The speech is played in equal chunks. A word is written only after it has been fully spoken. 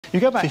You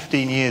go back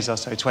 15 years or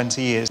so,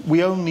 20 years,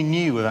 we only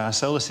knew of our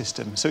solar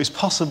system, so it's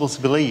possible to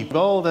believe that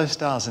all those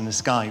stars in the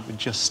sky were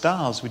just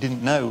stars we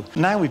didn't know.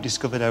 Now we've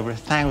discovered over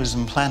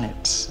 1,000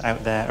 planets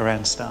out there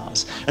around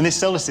stars. And this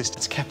solar system,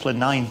 it's Kepler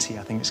 90,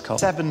 I think it's called.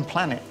 7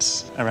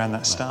 planets around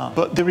that star.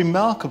 But the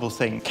remarkable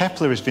thing,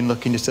 Kepler has been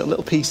looking just at a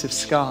little piece of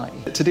sky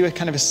to do a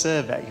kind of a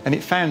survey, and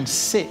it found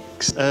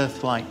 6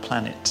 Earth-like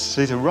planets.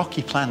 So these are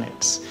rocky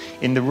planets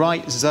in the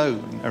right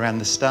zone around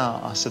the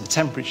star, so the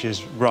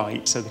temperature's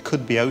right, so there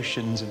could be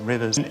oceans and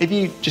rivers. And if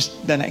you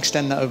just then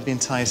extend that over the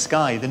entire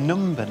sky, the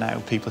number now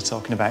people are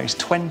talking about is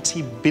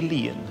 20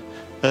 billion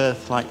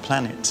Earth-like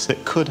planets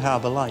that could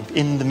harbour life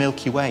in the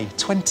Milky Way.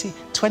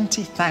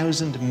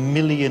 20,000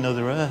 million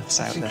other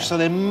Earths out there. So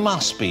there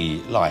must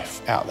be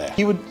life out there.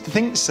 You would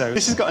think so.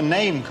 This has got a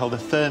name called the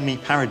Fermi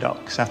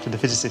paradox, after the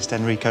physicist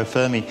Enrico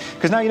Fermi.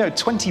 Because now, you know,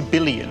 20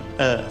 billion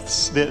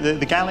Earths.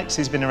 The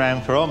galaxy's been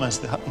around for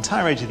almost the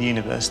entire age of the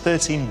universe,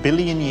 13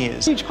 billion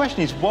years. The huge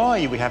question is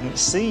why we haven't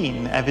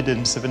seen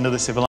evidence of another civilization.